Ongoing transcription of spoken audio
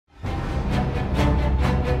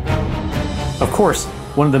Of course,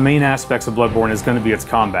 one of the main aspects of Bloodborne is going to be its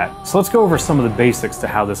combat, so let's go over some of the basics to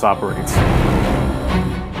how this operates.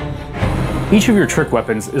 Each of your trick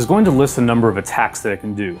weapons is going to list a number of attacks that it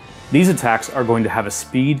can do. These attacks are going to have a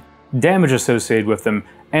speed, damage associated with them,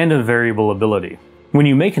 and a variable ability. When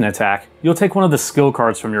you make an attack, you'll take one of the skill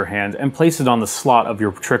cards from your hand and place it on the slot of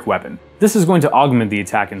your trick weapon. This is going to augment the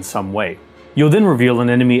attack in some way. You'll then reveal an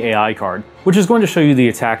enemy AI card, which is going to show you the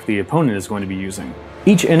attack the opponent is going to be using.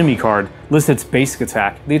 Each enemy card lists its basic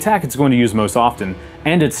attack, the attack it's going to use most often,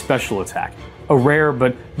 and its special attack, a rare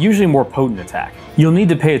but usually more potent attack. You'll need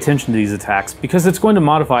to pay attention to these attacks because it's going to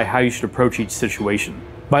modify how you should approach each situation.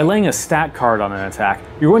 By laying a stat card on an attack,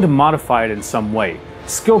 you're going to modify it in some way.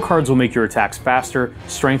 Skill cards will make your attacks faster,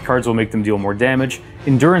 strength cards will make them deal more damage,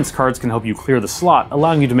 endurance cards can help you clear the slot,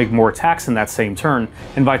 allowing you to make more attacks in that same turn,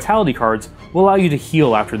 and vitality cards will allow you to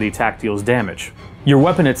heal after the attack deals damage. Your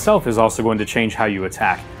weapon itself is also going to change how you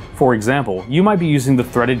attack. For example, you might be using the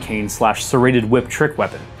threaded cane / serrated whip trick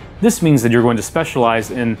weapon. This means that you're going to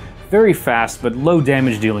specialize in very fast but low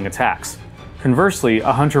damage dealing attacks. Conversely,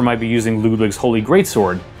 a hunter might be using Ludwig's Holy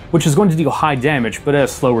Greatsword, which is going to deal high damage but at a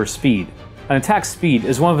slower speed. An attack's speed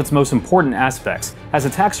is one of its most important aspects, as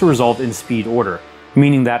attacks are resolved in speed order,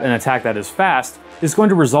 meaning that an attack that is fast is going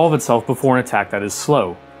to resolve itself before an attack that is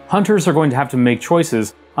slow. Hunters are going to have to make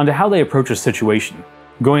choices onto how they approach a situation.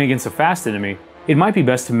 Going against a fast enemy, it might be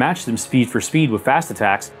best to match them speed for speed with fast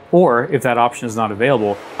attacks, or if that option is not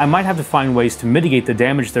available, I might have to find ways to mitigate the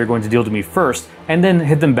damage they're going to deal to me first, and then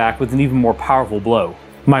hit them back with an even more powerful blow.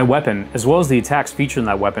 My weapon, as well as the attacks featured in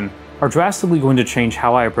that weapon, are drastically going to change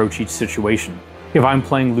how I approach each situation. If I'm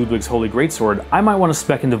playing Ludwig's Holy Greatsword, I might want to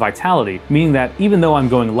spec into Vitality, meaning that even though I'm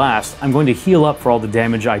going last, I'm going to heal up for all the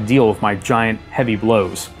damage I deal with my giant, heavy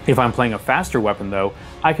blows. If I'm playing a faster weapon though,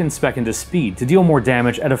 I can spec into Speed to deal more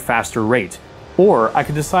damage at a faster rate. Or I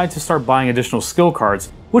could decide to start buying additional skill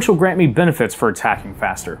cards, which will grant me benefits for attacking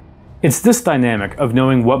faster. It's this dynamic of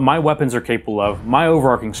knowing what my weapons are capable of, my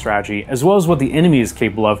overarching strategy, as well as what the enemy is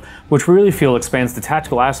capable of, which we really feel expands the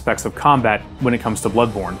tactical aspects of combat when it comes to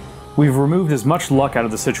Bloodborne. We've removed as much luck out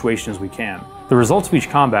of the situation as we can. The results of each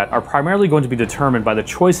combat are primarily going to be determined by the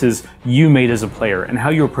choices you made as a player and how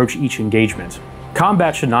you approach each engagement.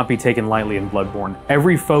 Combat should not be taken lightly in Bloodborne.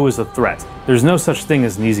 Every foe is a threat. There's no such thing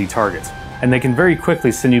as an easy target. And they can very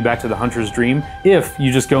quickly send you back to the hunter's dream if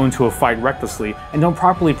you just go into a fight recklessly and don't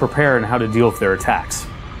properly prepare on how to deal with their attacks.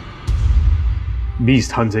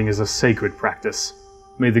 Beast hunting is a sacred practice.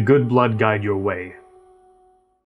 May the good blood guide your way.